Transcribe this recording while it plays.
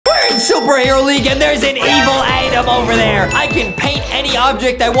Superhero League, and there's an evil item over there. I can paint any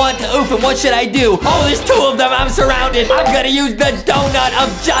object I want to oof, and what should I do? Oh, there's 2 of them. I'm surrounded. I'm gonna use the donut of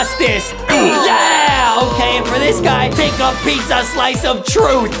justice. Yeah! Okay, and for this guy, take a pizza slice of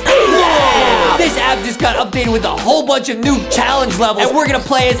truth. Yeah! This app just got updated with a whole bunch of new challenge levels, and we're gonna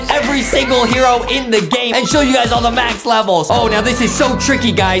play as every single hero in the game and show you guys all the max levels. Oh, now this is so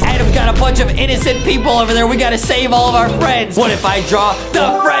tricky, guys. Adam's got a bunch of innocent people over there. We gotta save all of our friends. What if I draw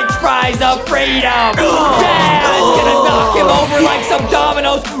the French fries of freedom? Yeah! It's gonna knock him over like some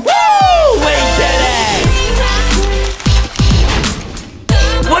dominoes. Woo! We did it!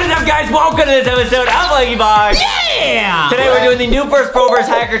 What is up, guys? Welcome to this episode of LankyBox. Yeah! Today we're doing the new First Pro vs.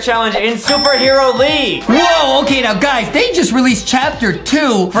 Hacker Challenge in Superhero League. Whoa, okay, now guys, they just released Chapter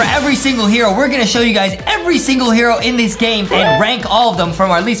 2 for every single hero. We're gonna show you guys every single hero in this game and rank all of them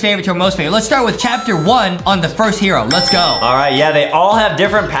from our least favorite to our most favorite. Let's start with Chapter 1 on the first hero. Let's go. All right, yeah, they all have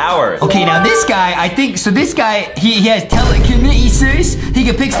different powers. Okay, now this guy, I think, so this guy, he has telekinesis. He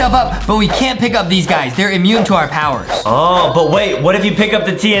can pick stuff up, but we can't pick up these guys. They're immune to our powers. Oh, but wait, what if you pick up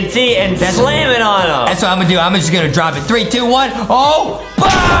the TNT and slam it on them? That's what I'm gonna do. I'm just gonna drop it. 3, 2, 1. Oh,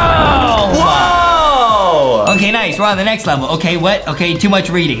 boom! Whoa! Okay, nice. We're on the next level. Okay, what? Okay, too much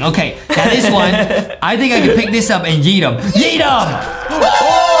reading. Okay, now this one, I think I can pick this up and yeet him. Yeet him!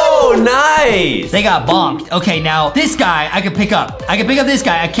 Oh, nice! They got bonked. Okay, now this guy, I can pick up. I can pick up this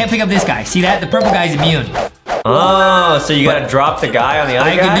guy. I can't pick up this guy. See that? The purple guy's immune. Oh, so you gotta drop the guy on the other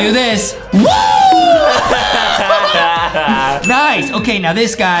guy? I can do this. Woo! Nice. Okay, now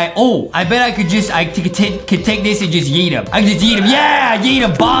this guy. Oh, I bet I could just, could take this and just yeet him. I can just yeet him. Yeah, yeet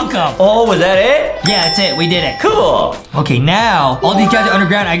him, bonk him. Oh, was that it? Yeah, that's it. We did it. Cool. Okay, now all these guys are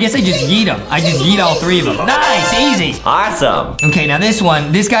underground. I guess I just yeet them. I just yeet all 3 of them. Nice, easy. Awesome. Okay, now this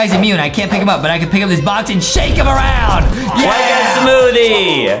one, this guy's immune. I can't pick him up, but I can pick up this box and shake him around. Yeah, like a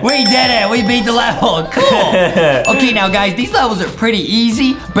smoothie. We did it. We beat the level. Cool. Okay, now guys, these levels are pretty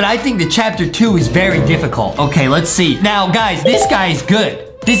easy, but I think the Chapter 2 is very difficult. Okay, let's see. Now, guys, this guy is good.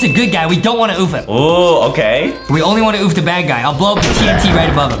 This is a good guy. We don't want to oof him. Ooh, okay. We only want to oof the bad guy. I'll blow up the TNT right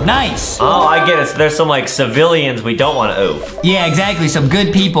above him. Nice. Oh, I get it. So there's some, like, civilians we don't want to oof. Yeah, exactly. Some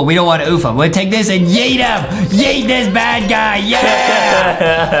good people. We don't want to oof them. We'll take this and yeet him. Yeet this bad guy.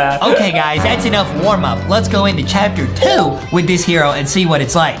 Yeah. Okay, guys. That's enough warm-up. Let's go into Chapter 2 with this hero and see what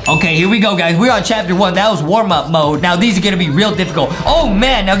it's like. Okay, here we go, guys. We're on Chapter 1. That was warm-up mode. Now, these are going to be real difficult. Oh,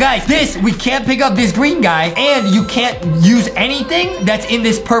 man. Now, guys, we can't pick up this green guy, and you can't use anything that's in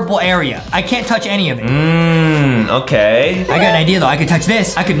this purple area. I can't touch any of it. Okay. I got an idea, though. I could touch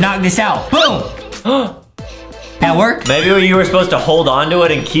this. I could knock this out. Boom. That worked? Maybe you were supposed to hold on to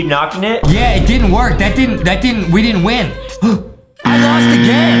it and keep knocking it? Yeah, it didn't work. We didn't win. I lost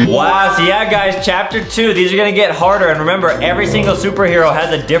again. Wow, so yeah, guys, Chapter 2, these are gonna get harder. And remember, every single superhero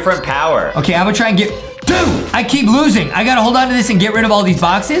has a different power. Okay, I'm gonna try and get... Dude, I keep losing. I gotta hold on to this and get rid of all these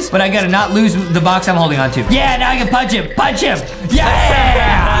boxes, but I gotta not lose the box I'm holding on to. Yeah, now I can punch him. Punch him.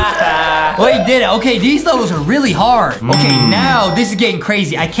 Yeah! Well, he did it. Okay, these levels are really hard. Okay, now this is getting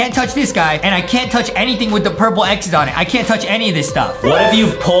crazy. I can't touch this guy, and I can't touch anything with the purple X's on it. I can't touch any of this stuff. What if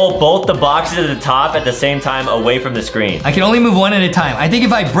you pull both the boxes at the top at the same time away from the screen? I can only move one at a time. I think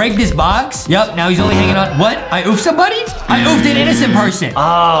if I break this box... Yep, now he's only hanging on... What? I oofed somebody? I oofed an innocent person.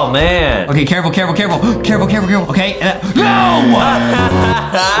 Oh, man. Okay, careful, careful, careful. Careful, careful, careful. Okay. No!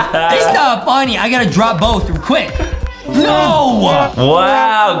 It's not funny. I gotta drop both quick. No!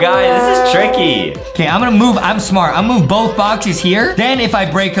 Wow, guys, this is tricky. Okay, I'm gonna move. I'm smart. I'm gonna move both boxes here. Then if I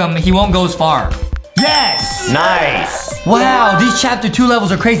break them, he won't go as far. Yes! Nice. Wow, these Chapter 2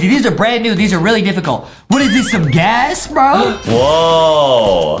 levels are crazy. These are brand new. These are really difficult. What is this, some gas, bro?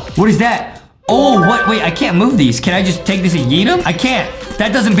 Whoa. What is that? Oh, what? Wait, I can't move these. Can I just take this and yeet them? I can't.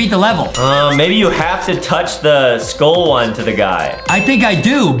 That doesn't beat the level. Maybe you have to touch the skull one to the guy. I think I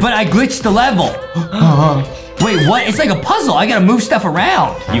do, but I glitched the level. Wait, what? It's like a puzzle. I gotta move stuff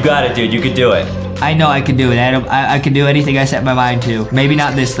around. You got it, dude. You could do it. I know I can do it, Adam. I can do anything I set my mind to. Maybe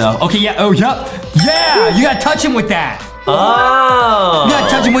not this, though. Okay, yeah. Oh, yup. Yeah, you gotta touch him with that. Oh. You gotta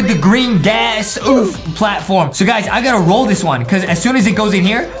touch him with the green gas platform. So, guys, I gotta roll this one, because as soon as it goes in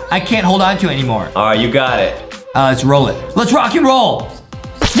here, I can't hold on to it anymore. All right, you got it. Let's roll it. Let's rock and roll.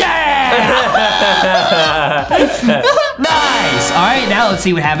 Yeah! Nice! Alright, now let's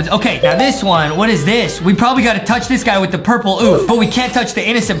see what happens. Okay, now this one, what is this? We probably gotta touch this guy with the purple oof, but we can't touch the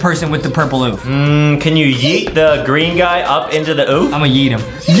innocent person with the purple oof. Can you yeet the green guy up into the oof? I'm gonna yeet him.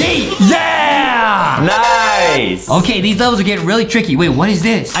 Yeet! Yeah! Nice! Okay, these levels are getting really tricky. Wait, what is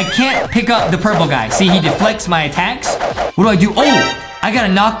this? I can't pick up the purple guy. See, he deflects my attacks. What do I do? Oh! I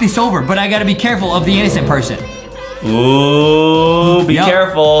gotta knock this over, but I gotta be careful of the innocent person. Ooh, be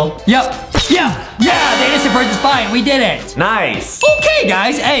careful. Yep. Yeah, the innocent person's fine. We did it. Nice. Okay,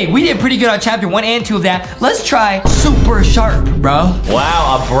 guys. Hey, we did pretty good on chapter 1 and 2 of that. Let's try Super Sharp, bro.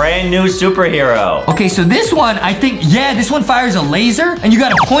 Wow, a brand new superhero. Okay, so this one, I think, yeah, this one fires a laser, and you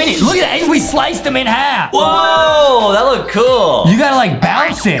gotta point it. Look at that. We sliced them in half. Whoa, that looked cool. You gotta, like,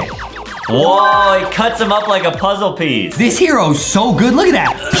 bounce it. Whoa, it cuts him up like a puzzle piece. This hero's so good. Look at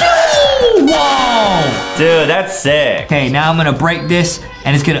that. Pew! Whoa. Dude, that's sick. Okay, now I'm gonna break this,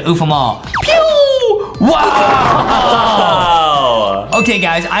 and it's gonna oof them all. Pew! Wow! Okay,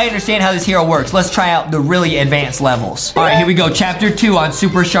 guys, I understand how this hero works. Let's try out the really advanced levels. All right, here we go. Chapter 2 on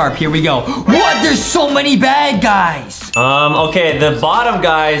Super Sharp. Here we go. What? There's so many bad guys. Okay, the bottom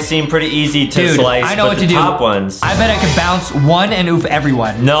guys seem pretty easy to slice, I know what to do. the top ones. I bet I could bounce one and oof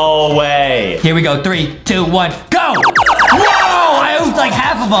everyone. No way. Here we go. 3, 2, 1, go! Whoa! I oofed like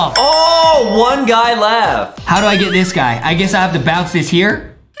half of them. Oh, one guy left. How do I get this guy? I guess I have to bounce this here.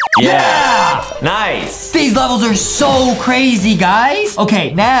 Yeah! Nice. These levels are so crazy, guys.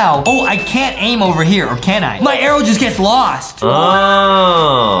 Okay, now, oh, I can't aim over here, or can I? My arrow just gets lost.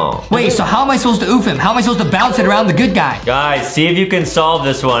 Oh. Wait, so how am I supposed to oof him? How am I supposed to bounce it around the good guy? Guys, see if you can solve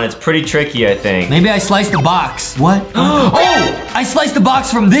this one. It's pretty tricky, I think. Maybe I sliced the box. What? Oh, I sliced the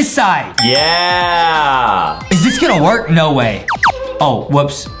box from this side. Yeah. Is this gonna work? No way. Oh,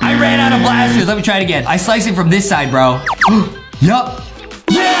 whoops. I ran out of blasters. Let me try it again. I sliced it from this side, bro. Yup.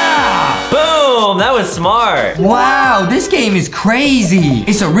 Yeah! Boom! That was smart. Wow, this game is crazy.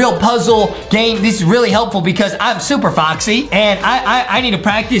 It's a real puzzle game. This is really helpful because I'm super Foxy, and I need to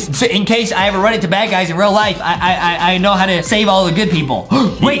practice so in case I ever run into bad guys in real life. I know how to save all the good people.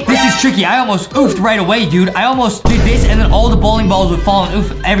 Wait, this is tricky. I almost oofed right away, dude. I almost did this, and then all the bowling balls would fall and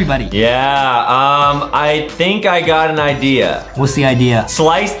oof everybody. Yeah, I think I got an idea. What's the idea?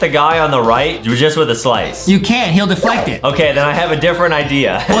 Slice the guy on the right just with a slice. You can't. He'll deflect it. Okay, then I have a different idea.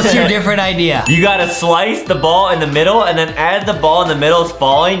 What's your different idea? You gotta slice the ball in the middle, and then as the ball in the middle is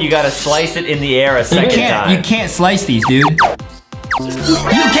falling, you gotta slice it in the air a second time. You can't slice these, dude.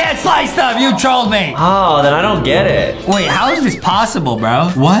 You can't slice them! You trolled me! Oh, then I don't get it. Wait, how is this possible,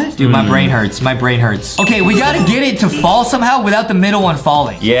 bro? What? Dude, my brain hurts. My brain hurts. Okay, we gotta get it to fall somehow without the middle one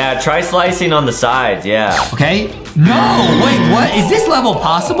falling. Yeah, try slicing on the sides, yeah. Okay. No, wait, what? Is this level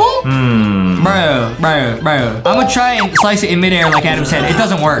possible? Bro. I'm gonna try and slice it in midair like Adam said. It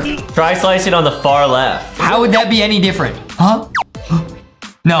doesn't work. Try slicing on the far left. How would that be any different? Huh?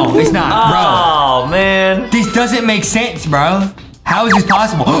 No, it's not, bro. Oh, man. This doesn't make sense, bro. How is this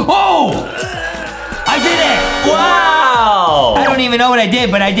possible? Oh! I did it! Wow! I don't even know what I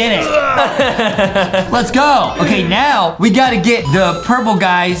did, but I did it. Let's go. Okay, now we gotta get the purple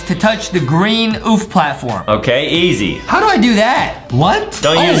guys to touch the green oof platform. Okay, easy. How do I do that? What?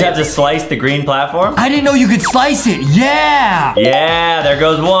 Don't you just have to slice the green platform? I didn't know you could slice it. Yeah! Yeah, there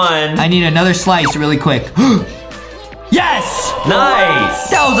goes one. I need another slice really quick. Yes! Nice!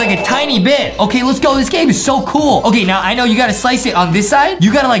 That was like a tiny bit. Okay, let's go. This game is so cool. Okay, now I know you gotta slice it on this side.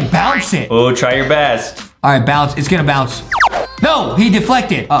 You gotta like bounce it. Oh, try your best. All right, bounce. It's gonna bounce. No, he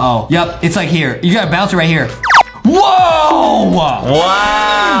deflected. Uh-oh. Yep, it's like here. You gotta bounce it right here. Whoa!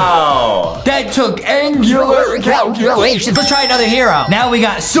 Wow! That took angular calculations. Let's try another hero. Now we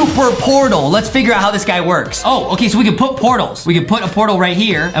got Super Portal. Let's figure out how this guy works. Oh, okay, so we can put portals. We can put a portal right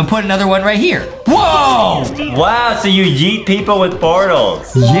here and put another one right here. Whoa! Wow, so you yeet people with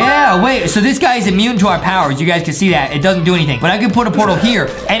portals. Yeah, wait, so this guy is immune to our powers. You guys can see that. It doesn't do anything. But I can put a portal here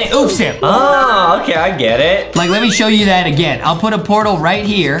and it oofs him. Oh, okay, I get it. Like, let me show you that again. I'll put a portal right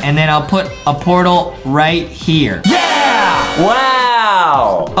here and then I'll put a portal right here. Yeah!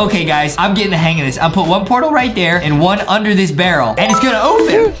 Wow! Okay, guys, I'm getting the hang of this. I'll put one portal right there and one under this barrel. And it's gonna oof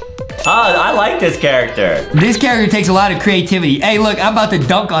him. Oh, I like this character. This character takes a lot of creativity. Hey, look, I'm about to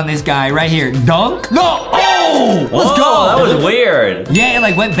dunk on this guy right here. Dunk? No! Oh! Let's go! That was weird. Yeah, it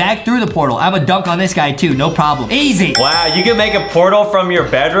like went back through the portal. I'm a dunk on this guy too, no problem. Easy! Wow, you can make a portal from your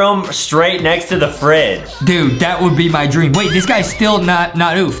bedroom straight next to the fridge. Dude, that would be my dream. Wait, this guy's still not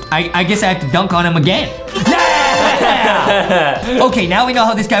oofed. I guess I have to dunk on him again. Yeah! Okay, now we know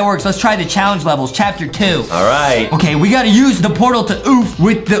how this guy works. Let's try the challenge levels, chapter 2. All right. Okay, we gotta use the portal to oof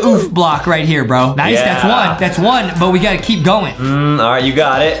with the oof block right here, bro. Nice, yeah. That's one, but we gotta keep going. All right, you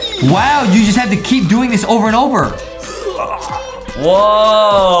got it. Wow, you just have to keep doing this over and over.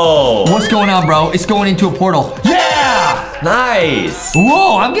 Whoa. What's going on, bro? It's going into a portal. Yeah! Nice.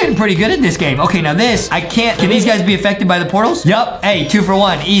 Whoa, I'm getting pretty good at this game. Okay, now this, I can't. Can these guys be affected by the portals? Yup. Hey, 2 for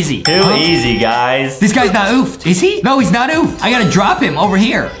 1. Easy. Too easy, guys. This guy's not oofed. Is he? No, he's not oofed. I gotta drop him over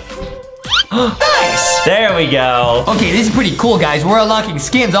here. Nice. There we go. Okay, this is pretty cool, guys. We're unlocking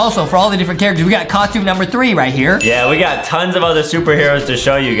skins also for all the different characters. We got costume number 3 right here. Yeah, we got tons of other superheroes to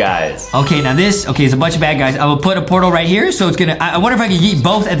show you guys. Okay, now this, it's a bunch of bad guys. I will put a portal right here, so it's gonna, I wonder if I can yeet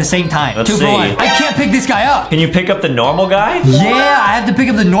both at the same time. Let's 2 see. for 1. I can't pick this guy up. Can you pick up the normal guy? Yeah, I have to pick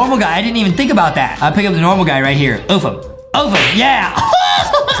up the normal guy. I didn't even think about that. I'll pick up the normal guy right here. Oof him. Oof him, yeah.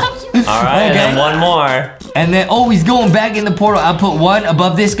 All right, and then one more. And then, oh, he's going back in the portal. I'll put 1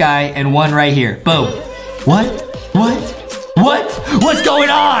 above this guy and 1 right here. Boom. What? What's going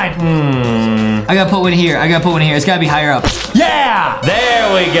on? I gotta put 1 here. It's gotta be higher up. Yeah!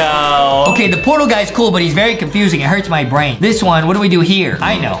 There we go. Okay, the portal guy's cool, but he's very confusing. It hurts my brain. This one, what do we do here?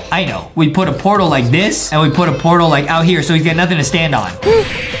 I know. We put a portal like this, and we put a portal like out here, so he's got nothing to stand on.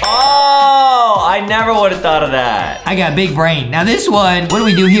 Oh, I never would have thought of that. I got a big brain. Now this one, what do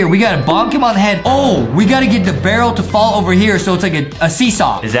we do here? We gotta bonk him on the head. Oh, we gotta get the barrel to fall over here, so it's like a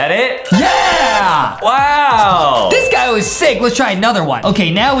seesaw. Is that it? Yeah! Wow. This guy was sick. Let's try another one.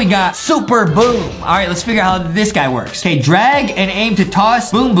 Okay, now we got super boom. All right, let's figure out how this guy works. Okay, drag and aim to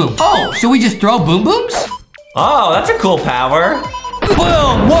toss boom boom. Oh, so we just throw boom booms? Oh, that's a cool power.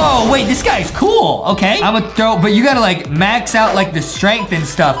 Boom! Whoa, wait, this guy's cool. Okay, I'm gonna throw, but you gotta like max out like the strength and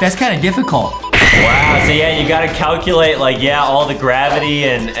stuff. That's kind of difficult. Wow, so yeah, you gotta calculate like, yeah, all the gravity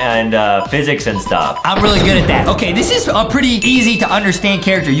and physics and stuff. I'm really good at that. Okay, this is a pretty easy to understand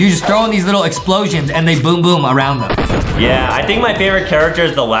character. You just throw in these little explosions and they boom boom around them. Yeah, I think my favorite character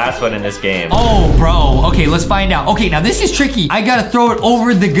is the last one in this game. Oh, bro. Okay, let's find out. Okay, now this is tricky. I gotta throw it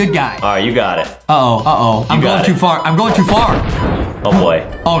over the good guy. All right, you got it. Uh-oh. I'm going too far. Oh, boy.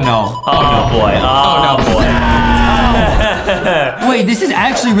 Oh, no. Oh, boy. Oh, boy. Wait, this is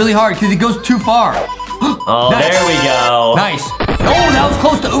actually really hard because it goes too far. Oh, nice. There we go. Nice. Oh, that was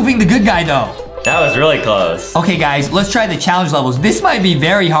close to oofing the good guy, though. That was really close. Okay, guys, let's try the challenge levels. This might be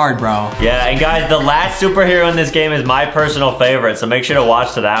very hard, bro. Yeah, and guys, the last superhero in this game is my personal favorite, so make sure to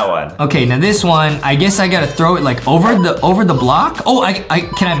watch to that one. Okay, now this one, I guess I gotta throw it like over the block. Oh,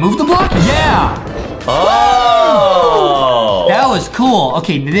 can I move the block? Yeah. Oh! That was cool.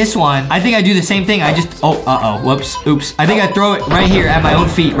 Okay, this one, I think I do the same thing. I just, whoops, oops. I think I throw it right here at my own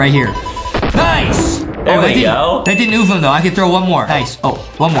feet, right here. Nice! There we go. That didn't oof him, though. I could throw 1 more. Nice. Oh,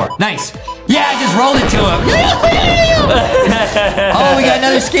 1 more. Nice. Yeah, I just rolled it to him. Oh, we got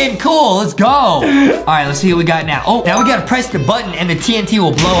another skin. Cool. Let's go. All right, let's see what we got now. Oh, now we got to press the button and the TNT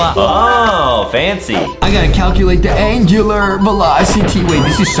will blow up. Oh, fancy. I got to calculate the angular velocity. Wait,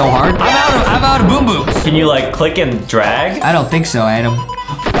 this is so hard. I'm out of boom booms. Can you, like, click and drag? I don't think so, Adam.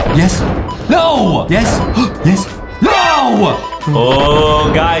 Yes. No. Yes. Yes. No!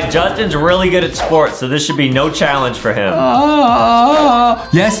 Oh, guys, Justin's really good at sports, so this should be no challenge for him.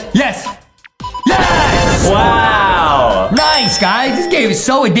 Yes. Wow! Nice, guys. This game is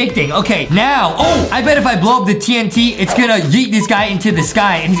so addicting. Okay, now, I bet if I blow up the TNT, it's gonna yeet this guy into the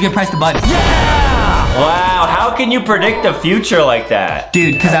sky, and he's gonna press the button. Yeah! Wow, how can you predict the future like that?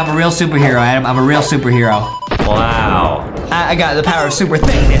 Dude, because I'm a real superhero, Adam. I'm a real superhero. Wow. I got the power of super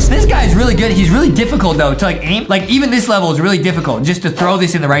thingness. This guy's really good. He's really difficult, though, to, like, aim. Like, even this level is really difficult just to throw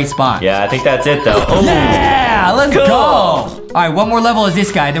this in the right spot. Yeah, I think that's it, though. Oh. Yeah, let's go. All right, one more level is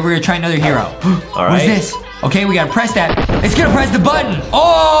this guy. Then we're gonna try another hero. All right. What's this? Okay, we gotta press that. It's gonna press the button.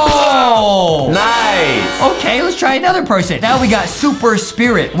 Oh! Nice. Okay, let's try another person. Now we got super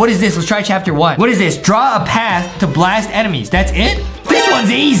spirit. What is this? Let's try chapter 1. What is this? Draw a path to blast enemies. That's it? This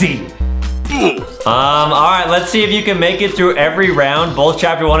one's easy. All right, let's see if you can make it through every round, both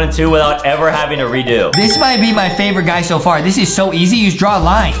chapter 1 and 2, without ever having to redo. This might be my favorite guy so far. This is so easy. You just draw a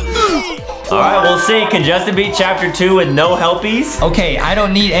line. All right, we'll see. Can Justin beat chapter 2 with no helpies? Okay, I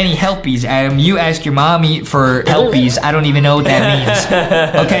don't need any helpies, Adam. You ask your mommy for helpies. I don't even know what that means.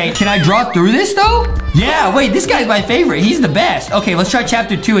 Okay, can I draw through this, though? Yeah, wait, this guy's my favorite. He's the best. Okay, let's try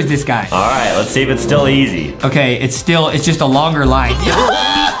chapter 2 as this guy. All right, let's see if it's still easy. Okay, it's just a longer line.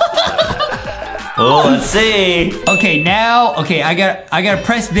 Oh, let's see. Okay, now, I gotta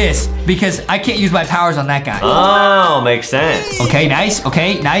press this because I can't use my powers on that guy. Oh, makes sense. Okay, nice.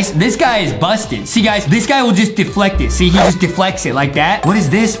 Okay, nice. This guy is busted. See, guys, this guy will just deflect it. See, he just deflects it like that. What is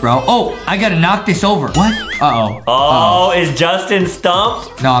this, bro? Oh, I gotta knock this over. What? Uh-oh. Oh, is Justin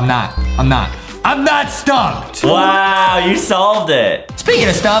stumped? No, I'm not. I'm not stumped. Wow, you solved it. Speaking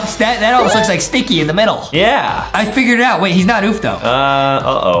of stumps, that almost looks like Sticky in the middle. Yeah. I figured it out. Wait, he's not oof, though.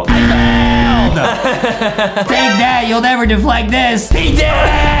 Uh-oh. I failed. Take that. You'll never deflect this. He did.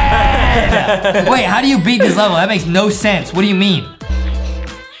 Wait, how do you beat this level? That makes no sense. What do you mean?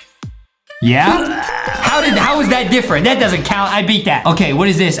 Yeah? How How is that different? That doesn't count. I beat that. Okay, what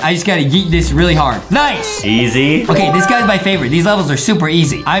is this? I just gotta yeet this really hard. Nice. Easy. Okay, this guy's my favorite. These levels are super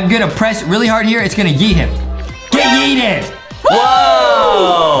easy. I'm gonna press really hard here. It's gonna yeet him. Get yeeted.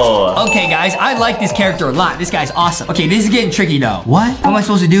 Whoa! Okay, guys, I like this character a lot. This guy's awesome. Okay, this is getting tricky, though. What am I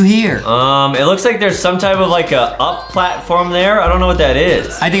supposed to do here? It looks like there's some type of like a up platform there. I don't know what that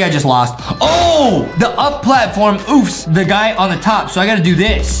is. I think I just lost. Oh, the up platform oofs the guy on the top, so I gotta do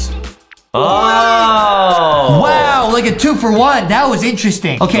this. Oh! Wow, like a 2-for-1. That was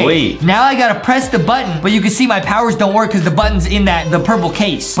interesting. Okay, Sweet. Now I gotta press the button, but you can see my powers don't work because the button's in the purple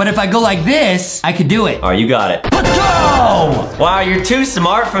case. But if I go like this, I could do it. All right, you got it. Let's go! Wow, you're too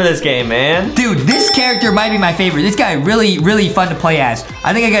smart for this game, man. Dude, this character might be my favorite. This guy really, really fun to play as.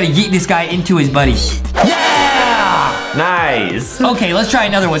 I think I gotta yeet this guy into his buddy. Yeah! Nice. Okay, let's try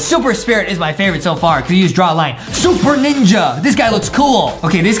another one. Super Spirit is my favorite so far because you just draw a line. Super Ninja. This guy looks cool.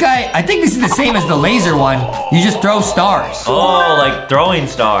 Okay, this guy, I think this is the same as the laser one. You just throw stars. Oh, like throwing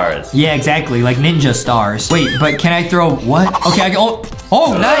stars. Yeah, exactly, like ninja stars. Wait, but can I throw what? Okay, I can,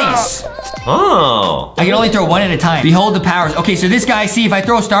 oh, nice. Oh. I can only throw one at a time. Behold the powers. Okay, so this guy, see, if I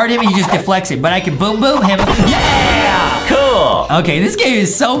throw a star at him, he just deflects it. But I can boom, boom him. Yeah! Cool. Okay, this game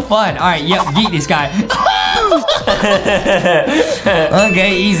is so fun. All right, yep, yeet this guy.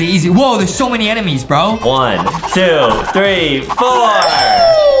 Okay, easy, easy. Whoa, there's so many enemies, bro. 1, 2, 3, 4.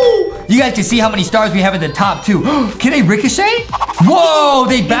 You guys can see how many stars we have at the top, too. Can they ricochet? Whoa,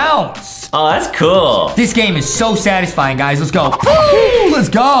 they bounce. Oh, that's cool. This game is so satisfying, guys. Let's go. Woo, let's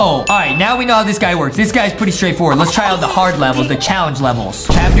go. All right, now we know how this guy works. This guy's pretty straightforward. Let's try out the hard levels, the challenge levels.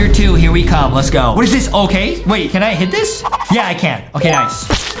 Chapter 2, here we come. Let's go. What is this? Okay, wait, can I hit this? Yeah, I can. Okay,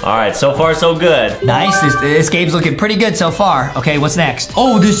 nice. All right, so far so good. Nice, this game's looking pretty good so far. Okay, what's next?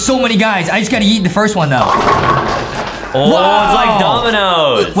 Oh, there's so many guys. I just gotta eat the first one, though. Oh, wow. It's like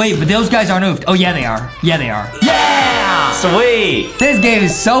dominoes. Wait, but those guys aren't oofed. Oh, yeah, they are. Yeah, they are. Yeah! Sweet. This game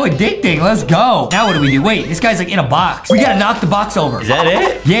is so addicting. Let's go. Now what do we do? Wait, this guy's like in a box. We gotta knock the box over. Is that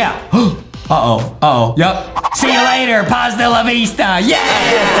it? Yeah. Uh-oh. Uh-oh. Yep. See you later. Pasta la vista.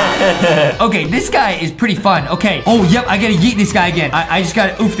 Yeah! Okay, this guy is pretty fun. Okay. Oh, yep. I gotta yeet this guy again. I just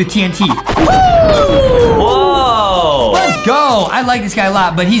gotta oof the TNT. Woo! Whoa! Let's go. I like this guy a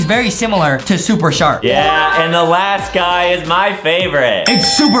lot, but he's very similar to Super Sharp. Yeah, and the last guy is my favorite. It's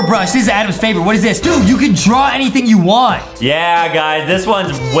Super Brush. This is Adam's favorite. What is this? Dude, you can draw anything you want. Yeah, guys, this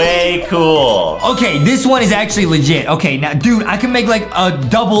one's way cool. Okay, this one is actually legit. Okay, now, dude, I can make like a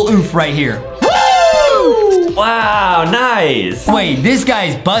double oof right here. Woo! Wow, nice. Wait, this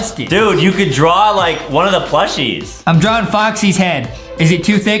guy's busted. Dude, you could draw like one of the plushies. I'm drawing Foxy's head. Is it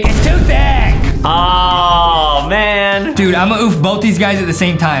too thick? It's too thick! Oh, man. Dude, I'm gonna oof both these guys at the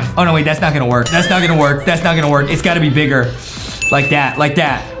same time. Oh, no, wait, that's not gonna work. That's not gonna work. That's not gonna work. It's gotta be bigger. Like that, like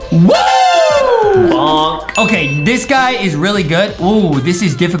that. Woo! Bonk. Okay, this guy is really good. Ooh, this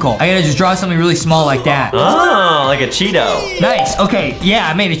is difficult. I gotta just draw something really small like that. Oh, like a Cheeto. Nice. Okay, yeah,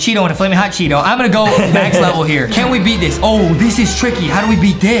 I made a Cheeto and a Flaming Hot Cheeto. I'm gonna go max level here. Can we beat this? Oh, this is tricky. How do we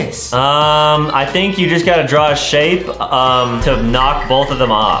beat this? I think you just gotta draw a shape to knock both of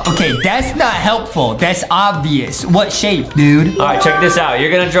them off. Okay, that's not helpful. That's obvious. What shape, dude? All right, check this out.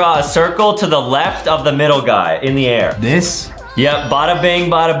 You're gonna draw a circle to the left of the middle guy in the air. This? Yep, bada bing,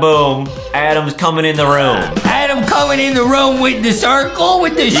 bada boom. Adam's coming in the room. Adam coming in the room with the circle?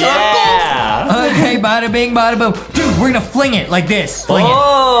 With the circle? Yeah. Okay, bada bing, bada boom. Dude, we're gonna fling it like this. Fling it.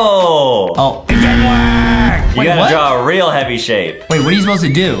 Oh, it didn't work. You gotta draw a real heavy shape. Wait, what are you supposed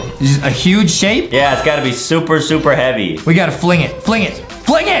to do? Is this a huge shape? Yeah, it's gotta be super, super heavy. We gotta fling it. Fling it.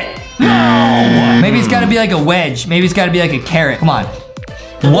 Fling it! No! Maybe it's gotta be like a wedge. Maybe it's gotta be like a carrot. Come on.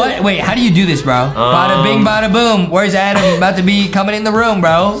 What? Wait, how do you do this, bro? Bada bing, bada boom. Where's Adam about to be coming in the room,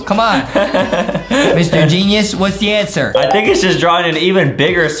 bro? Come on. Mr. Genius, what's the answer? I think it's just drawing an even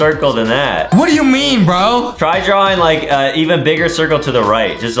bigger circle than that. What do you mean, bro? Try drawing like an even bigger circle to the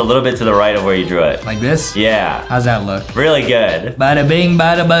right. Just a little bit to the right of where you drew it. Like this? Yeah. How's that look? Really good. Bada bing,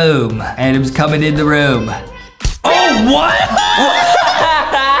 bada boom. Adam's coming in the room. Oh, what?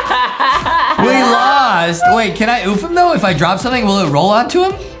 We lost. Wait, can I oof him though? If I drop something, will it roll onto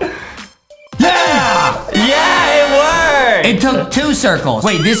him? Yeah! Yeah, it worked! It took 2 circles.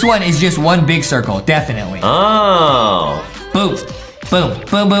 Wait, this one is just one big circle, definitely. Oh. Boom, boom,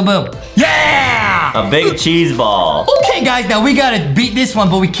 boom, boom, boom. Yeah! A big cheese ball. Okay, guys, now we gotta beat this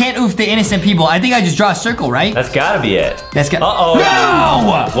one, but we can't oof the innocent people. I think I just draw a circle, right? That's gotta be it. That's Uh-oh. No!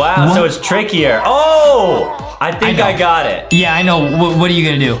 Wow, What? so it's trickier. Oh! I think I got it. Yeah, I know. What are you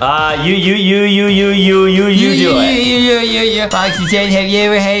gonna do? You do it. Foxy said, have you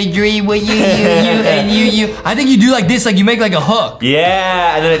ever had a dream where you? I think you do like this, like you make like a hook.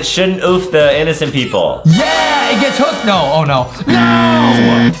 Yeah, and then it shouldn't oof the innocent people. Yeah, it gets hooked. No, oh no.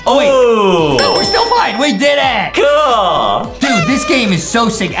 No! Oh wait. Ooh. No, we're still fine. We did it. Cool. Dude, this game is so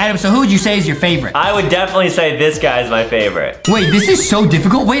sick. Adam, so who would you say is your favorite? I would definitely say this guy is my favorite. Wait, this is so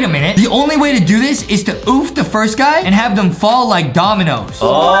difficult. Wait a minute. The only way to do this is to oof the first guy and have them fall like dominoes.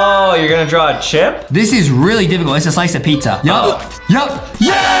 Oh, you're gonna draw a chip? This is really difficult. It's a slice of pizza. Yup. Yup.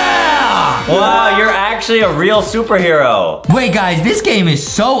 Yeah! Wow, you're actually a real superhero. Wait, guys, this game is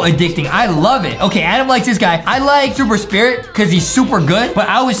so addicting. I love it. Okay, Adam likes this guy. I like Super Spirit because he's super good, but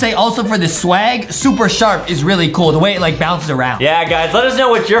I would say also for the swag, Super Sharp is really cool. The way it like bounces around. Yeah, guys, let us know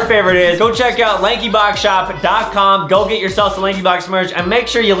what your favorite is. Go check out LankyBoxShop.com. Go get yourself some LankyBox merch and make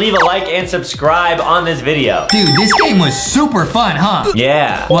sure you leave a like and subscribe on this video. Dude, this game was super fun, huh?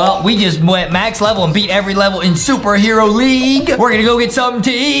 Yeah. Well, we just went max level and beat every level in Superhero League. We're gonna go get something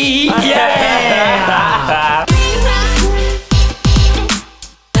to eat. Yeah!